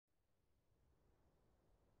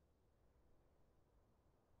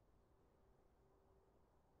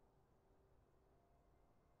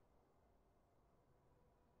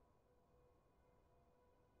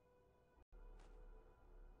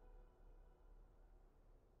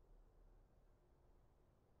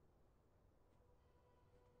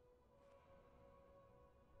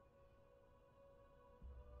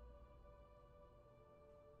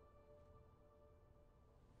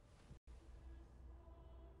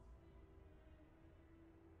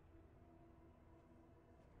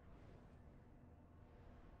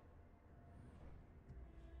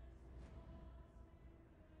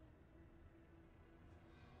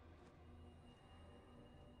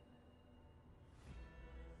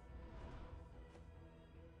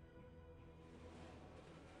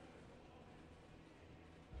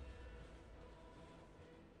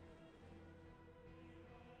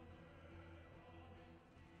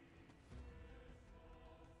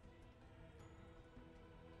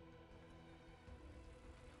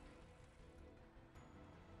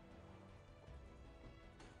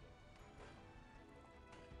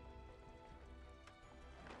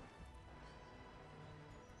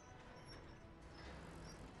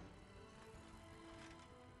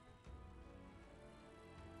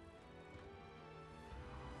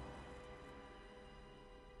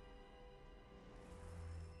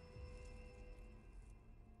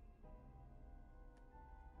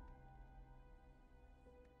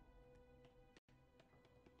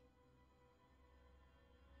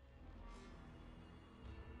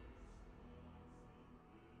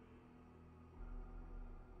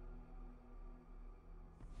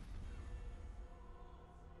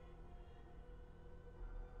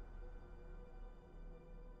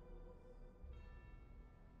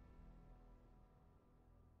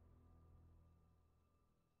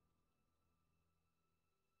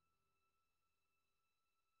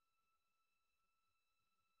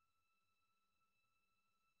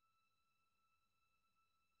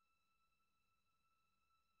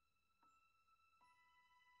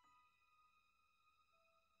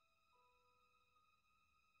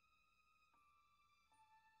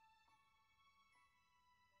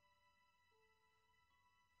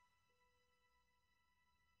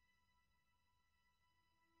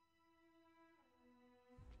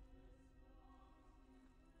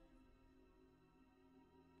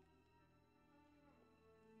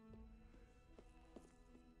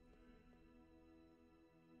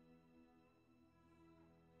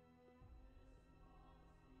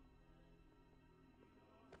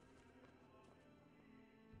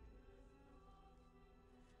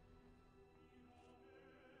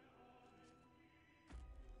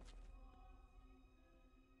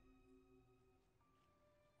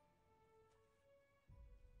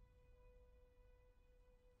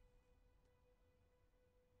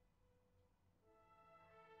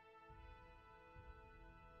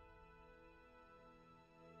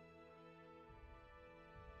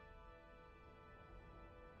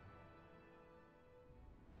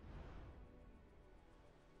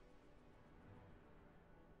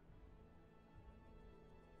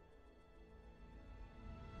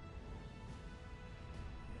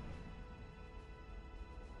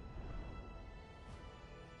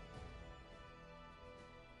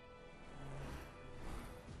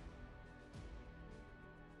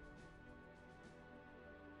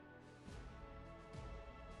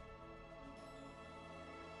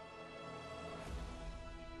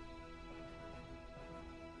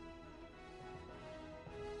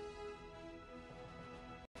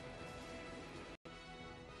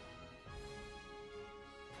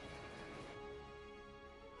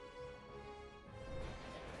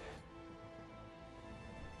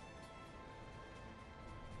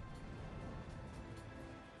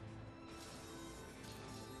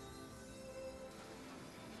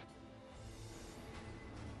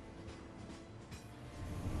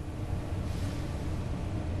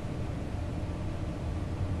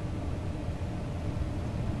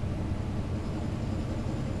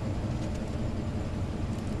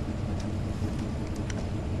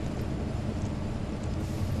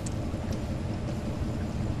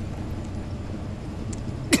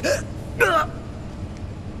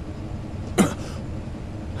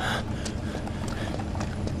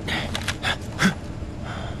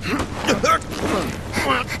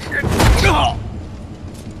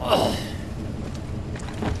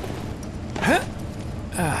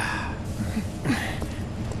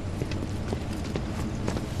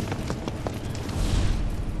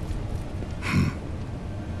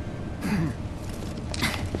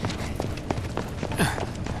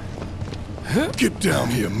Get down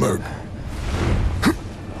here, Merc.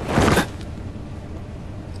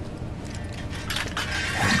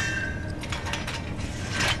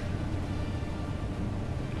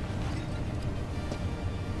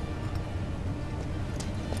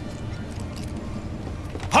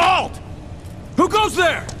 Halt! Who goes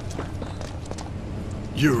there?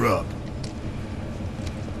 You're up.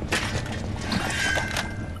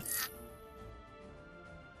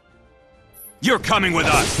 You're coming with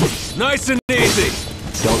us. Nice and easy.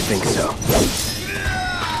 Don't think so.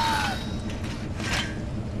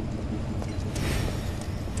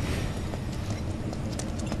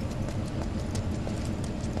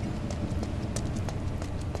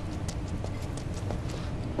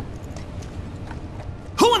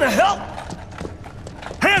 Who in the hell?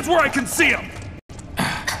 Hands where I can see them.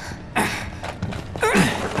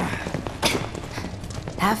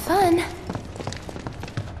 Have fun.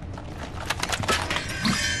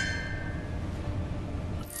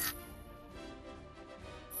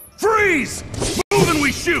 Freeze! Move and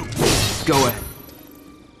we shoot! Go ahead.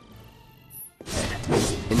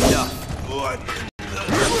 Enough.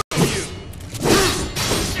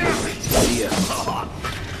 Yeah.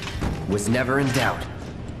 Was never in doubt.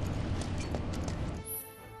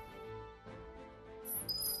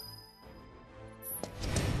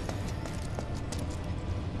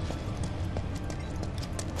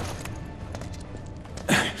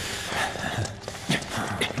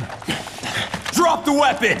 Drop the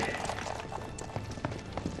weapon!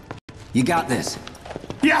 You got this.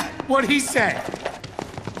 Yeah, what'd he say?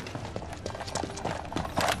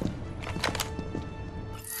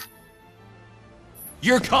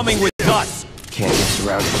 You're coming with us! Can't get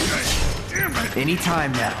surrounded.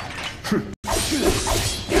 Anytime now.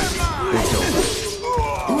 It's over.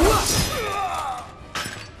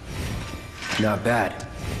 Not bad.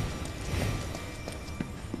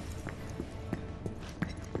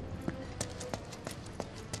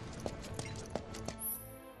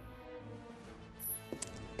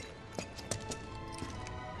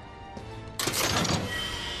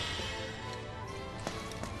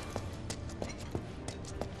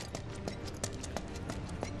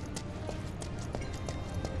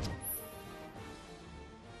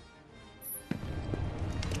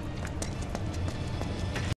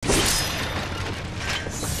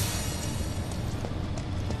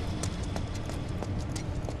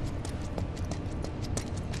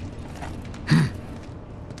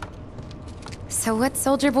 So what's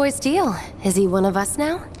Soldier Boy's deal? Is he one of us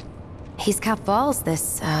now? He's got balls,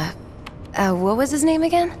 this, what was his name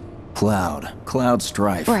again? Cloud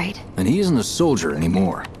Strife. Right. And he isn't a soldier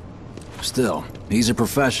anymore. Still, he's a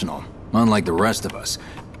professional, unlike the rest of us.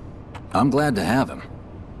 I'm glad to have him.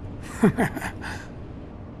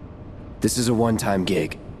 This is a one-time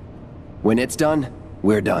gig. When it's done,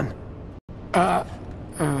 we're done.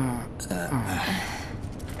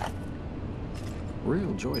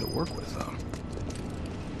 Real joy to work with, though.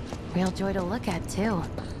 Real joy to look at, too.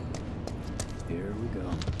 Here we go.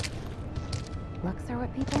 Looks are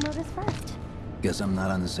what people notice first. Guess I'm not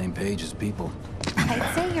on the same page as people.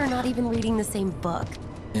 I'd say you're not even reading the same book.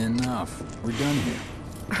 Enough. We're done here.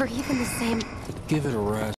 Or even the same... Give it a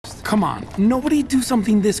rest. Come on, nobody do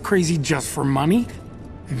something this crazy just for money.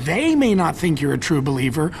 They may not think you're a true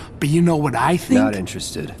believer, but you know what I think? Not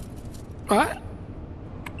interested. What?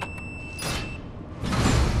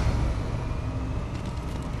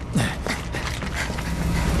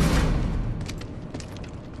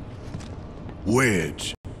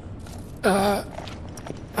 Wedge.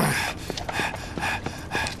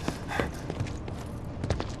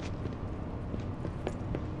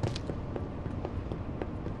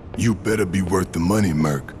 You better be worth the money,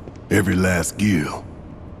 Merc. Every last gill.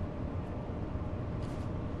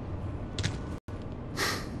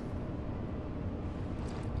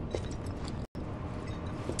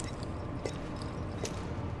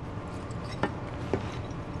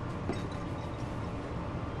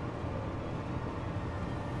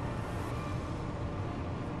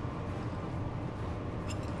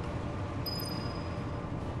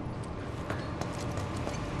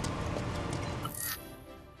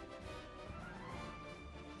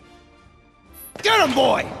 Get him,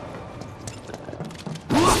 boy!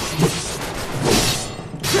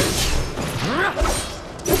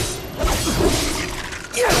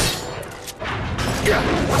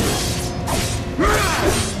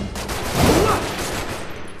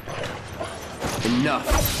 Enough.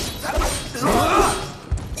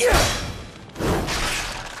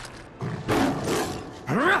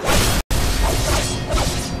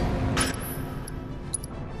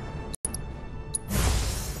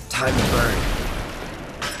 Time to burn.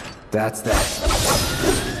 That's that.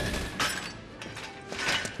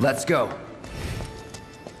 Let's go.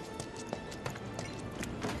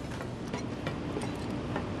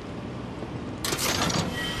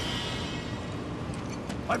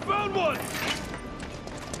 I found one!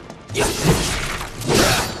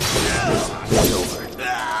 It's over.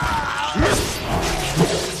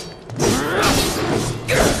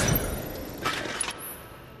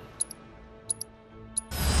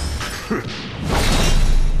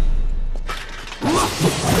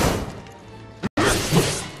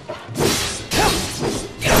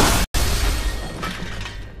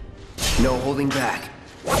 No holding back.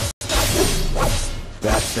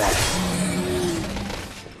 That's that.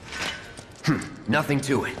 Nothing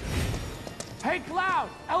to it. Hey, Cloud!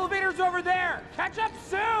 Elevator's over there! Catch up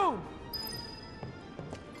soon!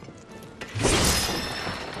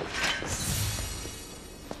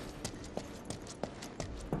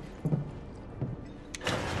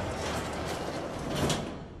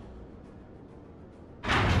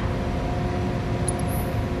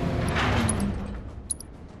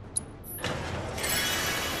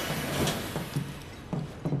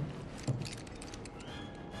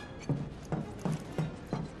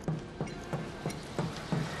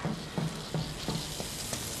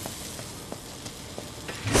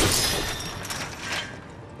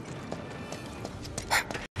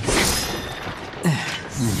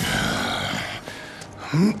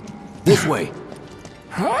 This way.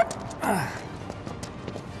 Huh?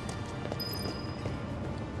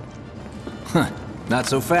 Not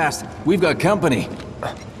so fast. We've got company.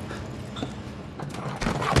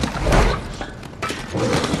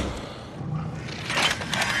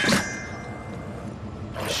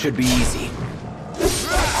 Should be easy.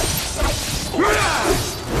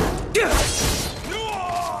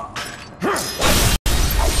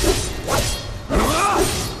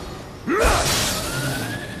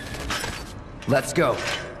 Let's go.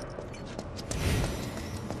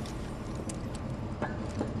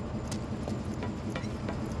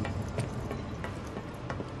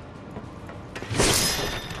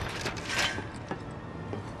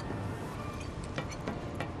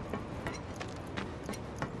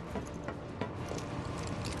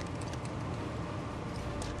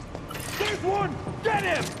 There's one! Get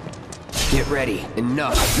him! Get ready.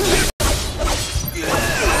 Enough.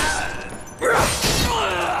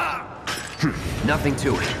 Nothing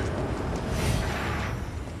to it.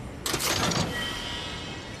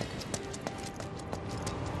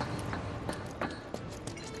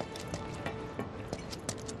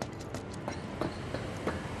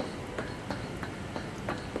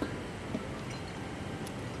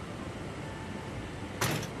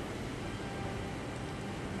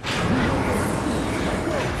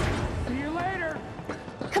 See you later!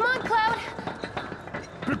 Come on, Cloud!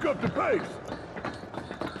 Pick up the pace!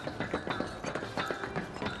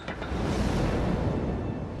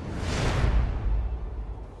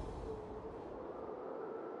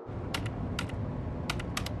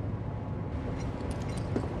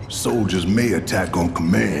 Soldiers may attack on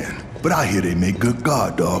command, but I hear they make good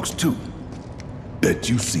guard dogs too. Bet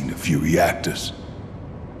you've seen a few reactors.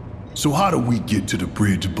 So how do we get to the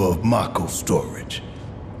bridge above Mako storage?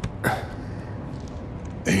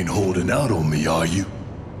 Ain't holding out on me, are you?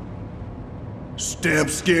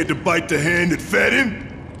 Stamp scared to bite the hand that fed him?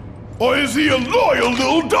 Or is he a loyal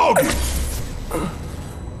little doggy?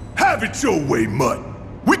 Have it your way, Mutt.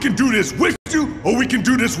 We can do this with you, or we can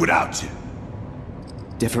do this without you.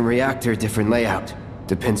 Different reactor, different layout.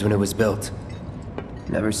 Depends when it was built.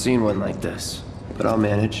 Never seen one like this, but I'll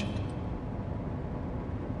manage.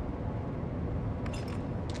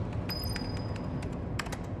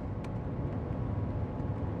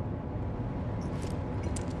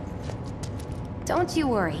 Don't you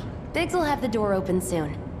worry. Biggs will have the door open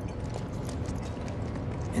soon.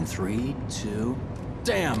 In 3, 2...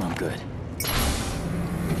 Damn, I'm good.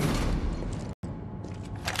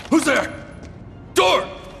 Who's there? Door!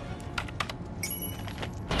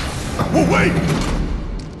 Oh, wait!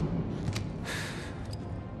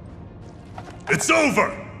 It's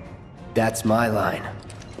over! That's my line.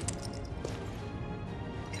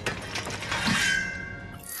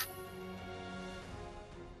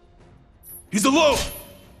 He's alone!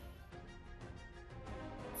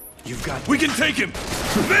 You've got... We can take him!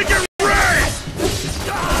 Make it rain!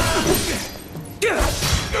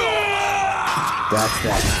 That's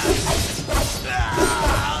that.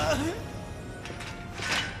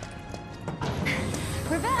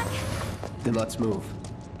 We're back! Then let's move.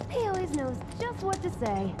 He always knows just what to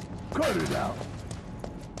say. Cut it out.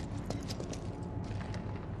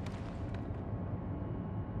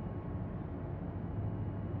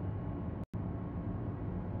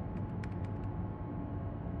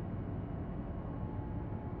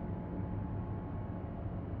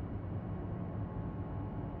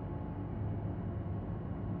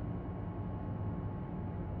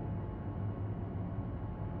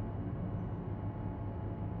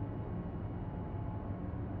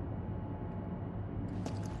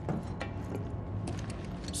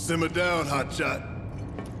 Simmer down, hotshot.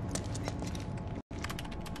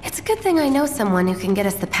 It's a good thing I know someone who can get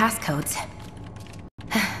us the passcodes.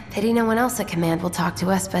 Pity no one else at command will talk to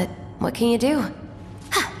us, but what can you do?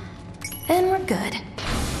 And we're good.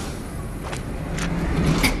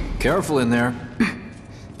 Careful in there.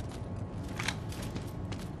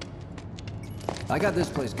 I got this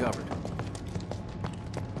place covered.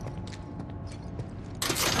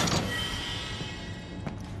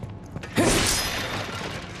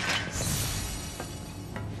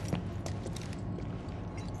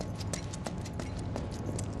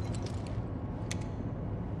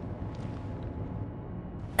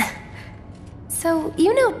 So,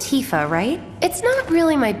 you know Tifa, right? It's not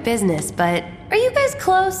really my business, but are you guys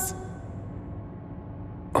close?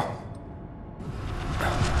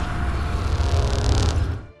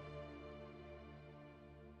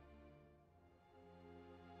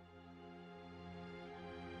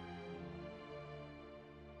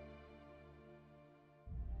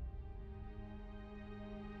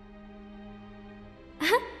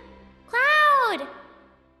 Cloud!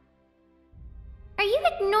 Are you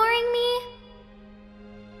ignoring me?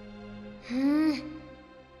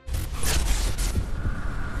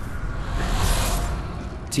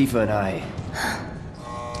 Tifa and I...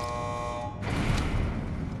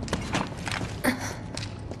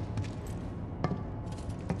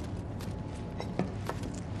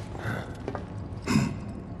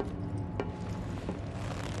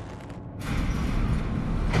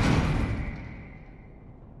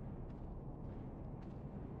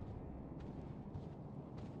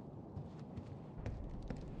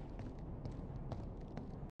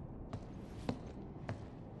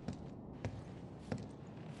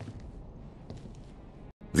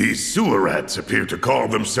 These sewer rats appear to call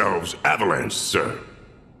themselves Avalanche, sir.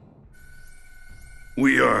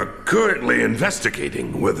 We are currently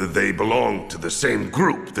investigating whether they belong to the same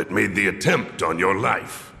group that made the attempt on your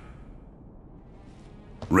life.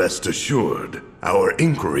 Rest assured, our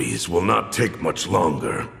inquiries will not take much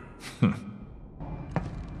longer.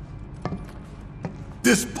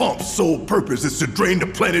 This pump's sole purpose is to drain the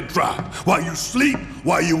planet dry. While you sleep,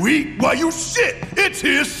 while you eat, while you shit, it's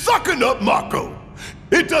here sucking up Mako.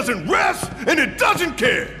 It doesn't rest, and it doesn't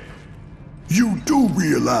care. You do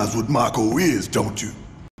realize what Mako is, don't you?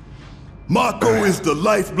 Mako is the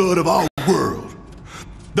lifeblood of our world.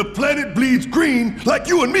 The planet bleeds green like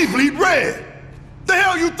you and me bleed red. The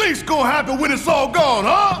hell you think's gonna happen when it's all gone,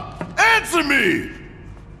 huh? Answer me!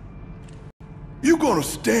 You gonna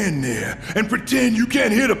stand there and pretend you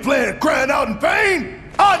can't hear the planet crying out in pain?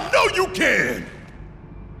 I know you can!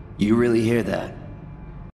 You really hear that?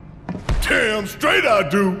 Damn straight I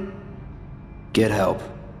do! Get help.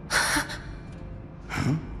 Huh?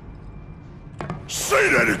 Say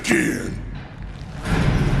that again!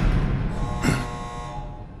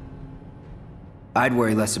 I'd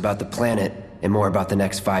worry less about the planet and more about the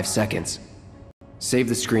next 5 seconds. Save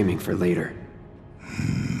the screaming for later.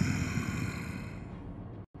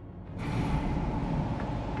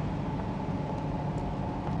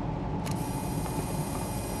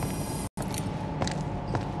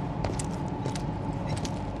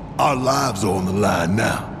 Our lives are on the line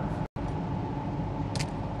now.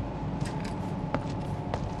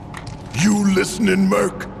 You listening,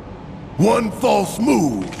 Merc? One false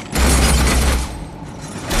move.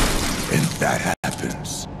 And that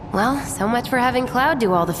happens. Well, so much for having Cloud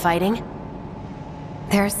do all the fighting.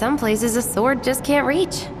 There are some places a sword just can't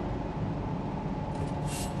reach.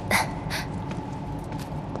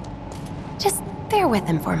 Just bear with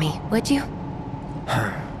him for me, would you?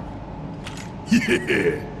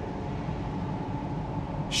 Yeah.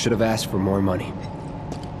 Should have asked for more money.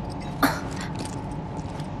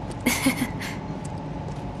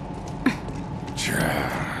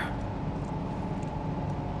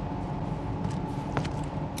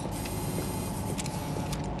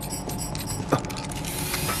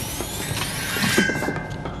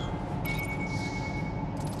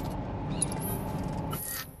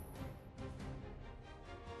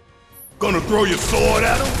 Gonna throw your sword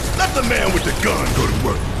at him? Let the man with the gun go to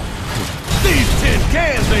work. These tin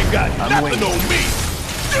cans ain't got nothing on me.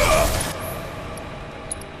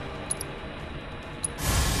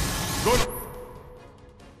 Gonna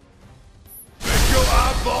make your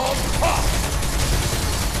eyeballs pop.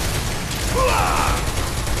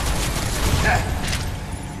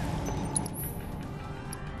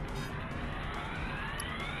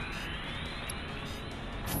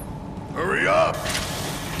 Hurry up!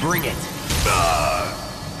 Bring it.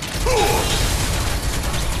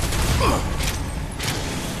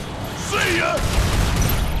 See ya!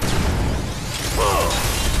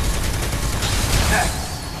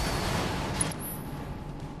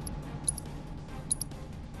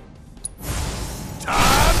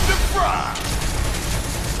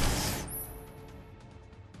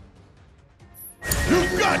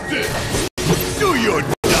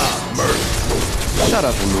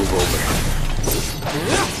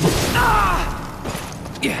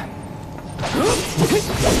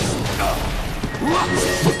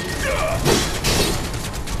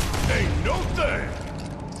 Ain't no thing.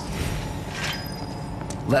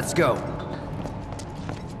 Let's go.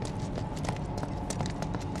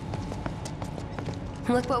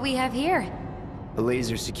 Look what we have here. A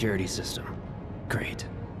laser security system. Great.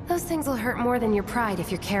 Those things will hurt more than your pride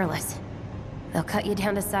if you're careless. They'll cut you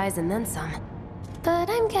down to size and then some. But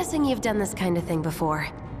I'm guessing you've done this kind of thing before.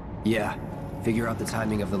 Yeah. Figure out the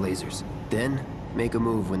timing of the lasers. Then, make a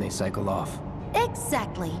move when they cycle off.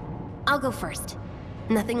 Exactly. I'll go first.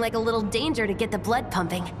 Nothing like a little danger to get the blood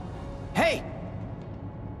pumping. Hey!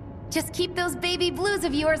 Just keep those baby blues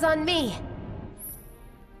of yours on me.